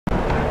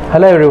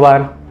Hello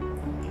everyone,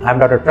 I am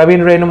Dr.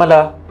 Praveen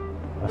Renumala,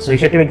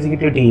 Associate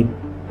Executive Dean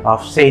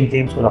of St.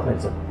 James School of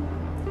Medicine.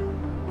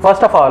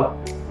 First of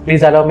all,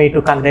 please allow me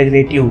to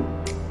congratulate you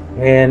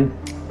in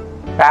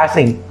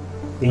passing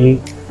the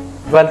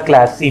 12th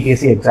class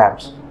CBSE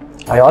exams.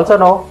 I also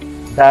know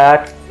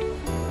that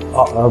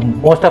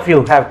most of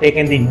you have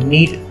taken the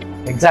NEET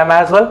exam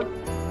as well,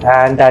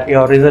 and that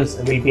your results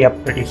will be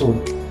up pretty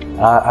soon.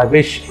 I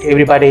wish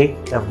everybody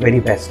the very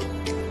best.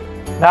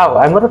 Now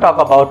I'm going to talk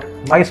about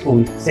my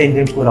school, St.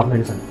 James School of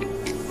Medicine.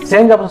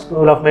 St. James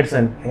School of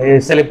Medicine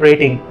is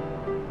celebrating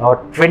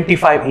our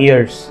 25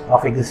 years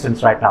of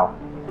existence right now.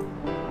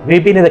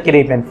 We've been in the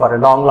Caribbean for a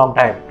long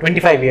time.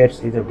 25 years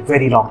is a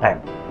very long time.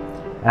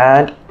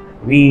 And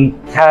we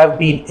have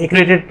been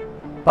accredited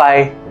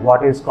by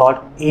what is called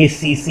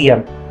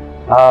ACCM.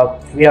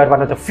 We are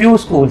one of the few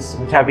schools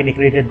which have been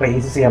accredited by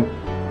ACCM,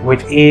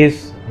 which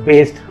is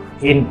based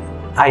in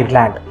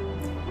Ireland.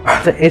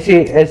 The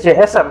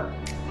SJSM,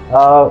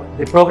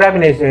 the program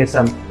in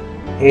SJSM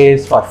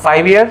is for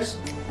 5 years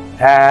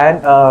and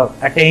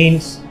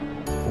attains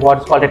what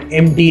is called an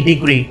MD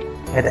degree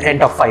at the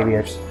end of 5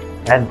 years.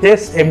 And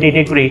this MD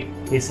degree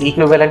is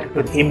equivalent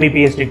to the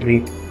MBBS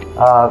degree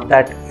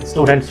that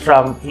students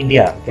from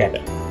India get.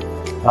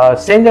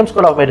 St. James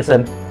School of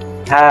Medicine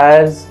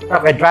has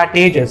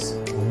advantages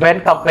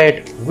when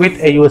compared with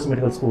a US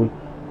medical school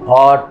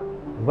or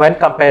when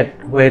compared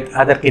with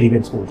other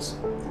Caribbean schools.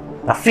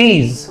 The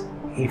fees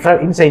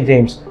in St.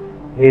 James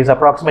is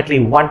approximately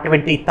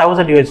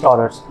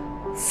 $120,000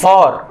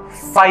 for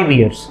 5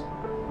 years,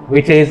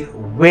 which is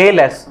way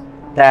less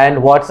than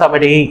what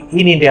somebody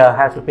in India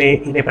has to pay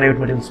in a private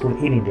medical school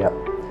in India.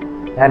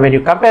 And when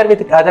you compare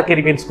with other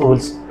Caribbean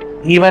schools,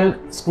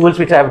 even schools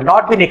which have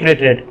not been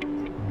accredited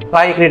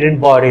by accredited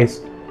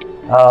bodies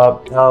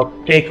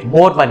take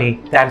more money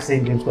than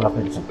St. James School of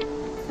Medicine.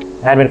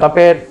 And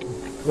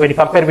when you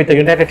compare with the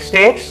United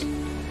States,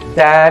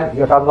 then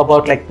you're talking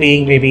about like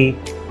paying maybe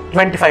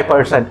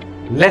 25%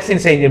 less in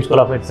St. James School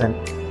of Medicine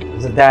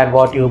than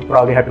what you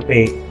probably have to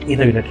pay in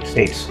the United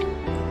States.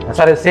 As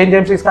far as St.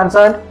 James is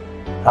concerned,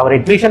 our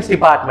admissions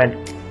department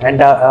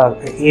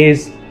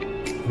is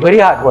very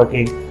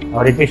hardworking.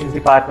 Our admissions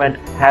department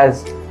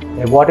has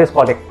what is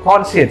called a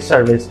concierge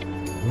service,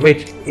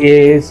 which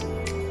is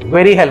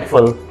very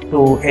helpful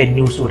to a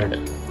new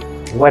student.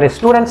 When a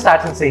student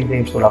starts in St.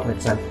 James School of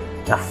Medicine,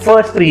 the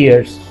first 3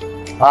 years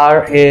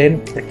are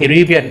in the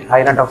Caribbean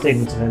island of St.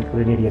 Vincent and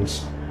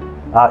Grenadines.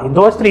 In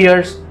those 3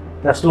 years,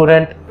 the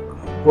student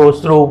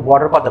goes through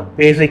what are called the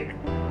basic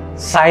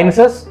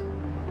sciences,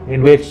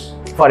 in which,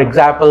 for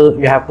example,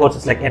 you have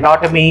courses like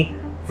anatomy,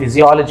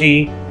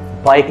 physiology,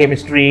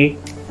 biochemistry,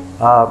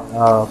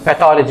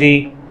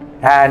 pathology,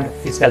 and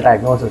physical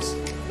diagnosis.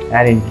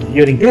 And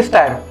during this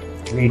time,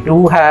 we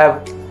do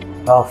have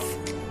a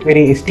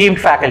very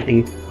esteemed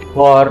faculty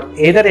for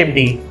either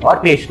MD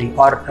or PhD,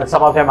 or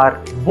some of them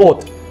are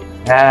both.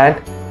 And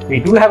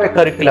we do have a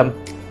curriculum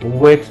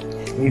which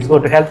is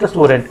going to help the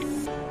student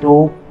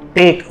to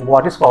take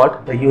what is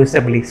called the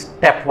USMLE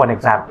Step 1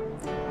 exam.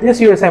 This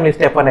USMLE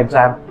Step 1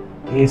 exam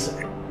is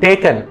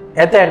taken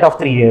at the end of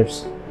 3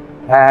 years,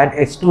 and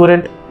a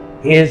student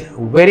is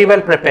very well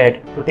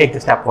prepared to take the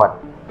Step 1.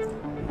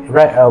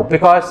 Right,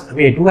 because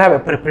we do have a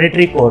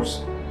preparatory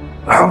course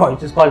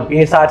which is called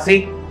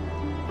BSRC,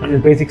 which is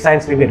Basic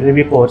Science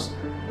Review course,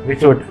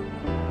 which would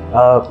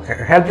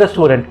help the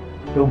student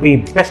to be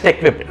best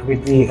equipped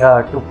with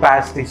to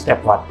pass the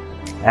Step 1.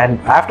 And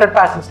after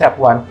passing Step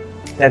 1,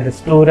 then the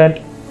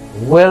student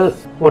will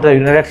go to the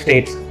United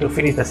States to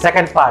finish the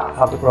second part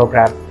of the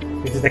program,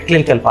 which is the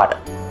clinical part.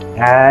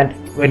 And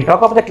when you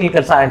talk about the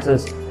clinical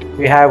sciences,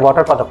 we have what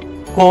are called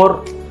the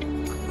core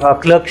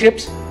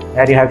clerkships,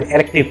 and you have the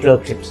elective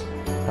clerkships.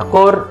 The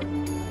core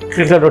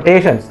clinical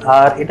rotations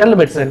are internal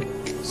medicine,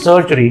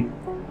 surgery,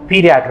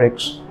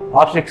 pediatrics,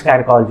 obstetrics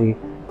gynecology,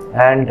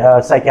 and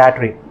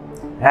psychiatry.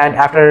 And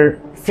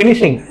after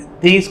finishing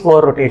these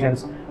core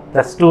rotations,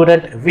 the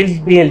student will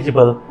be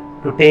eligible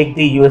to take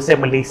the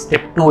USMLE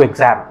Step 2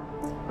 exam.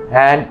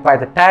 And by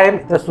the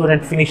time the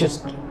student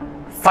finishes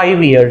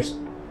 5 years,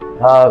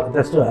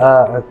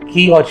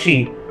 he or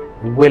she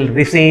will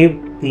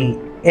receive the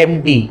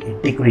MD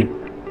degree.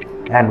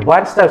 And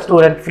once the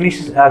student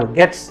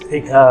gets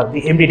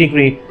the MD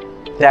degree,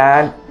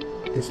 then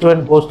the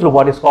student goes through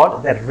what is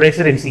called the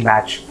residency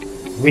match,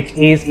 which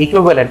is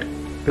equivalent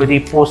to the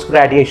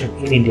post-graduation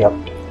in India.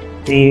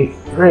 The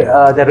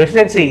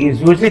residency is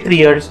usually 3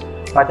 years,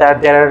 but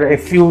there are a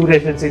few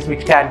residencies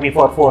which can be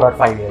for 4 or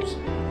 5 years.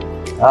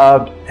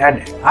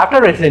 And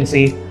after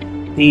residency,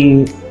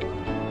 the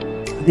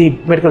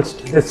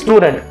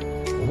student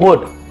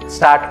would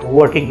start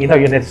working in the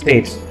United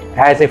States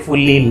as a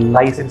fully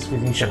licensed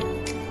physician.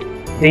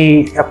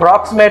 The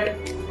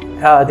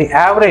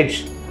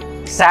average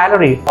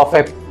salary of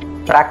a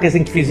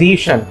practicing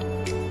physician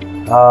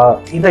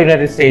in the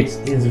United States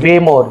is way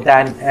more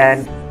than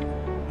an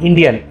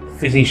Indian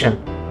physician.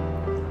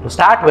 To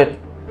start with,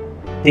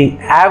 the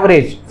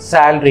average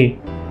salary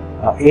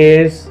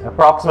is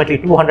approximately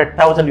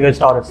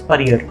 $200,000 per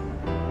year,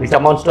 which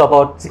amounts to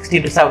about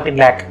 16 to 17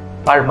 lakh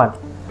per month.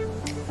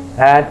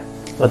 And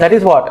so that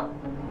is what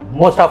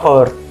most of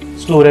our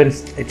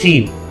students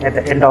achieve at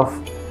the end of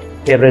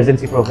their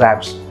residency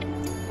programs.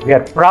 We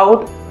are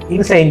proud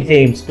in St.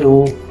 James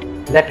to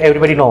let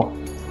everybody know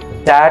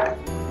that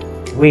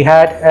we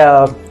had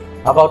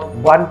about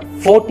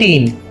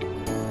 114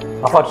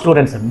 of our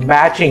students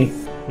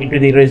matching into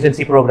the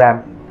residency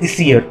program this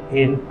year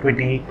in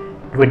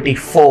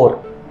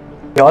 2024.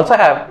 We also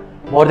have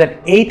more than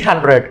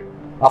 800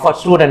 of our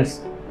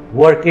students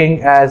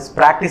working as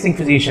practicing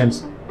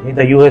physicians in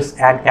the US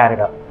and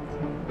Canada.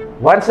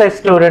 Once a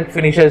student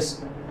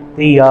finishes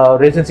the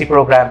residency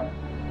program,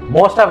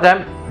 most of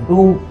them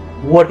do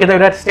work in the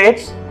United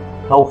States.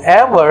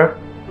 However,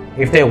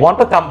 if they want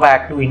to come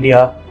back to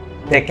India,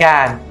 they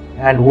can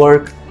and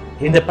work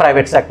in the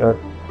private sector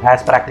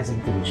as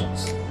practicing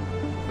physicians.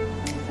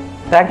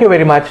 Thank you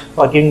very much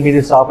for giving me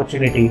this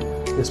opportunity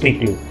to speak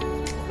to you.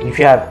 If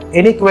you have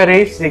any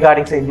queries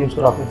regarding St. James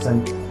School of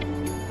Medicine,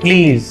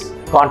 please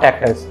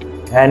contact us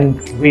and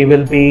we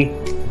will be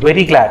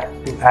very glad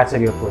to answer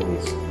your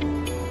queries.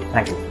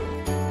 Thank you.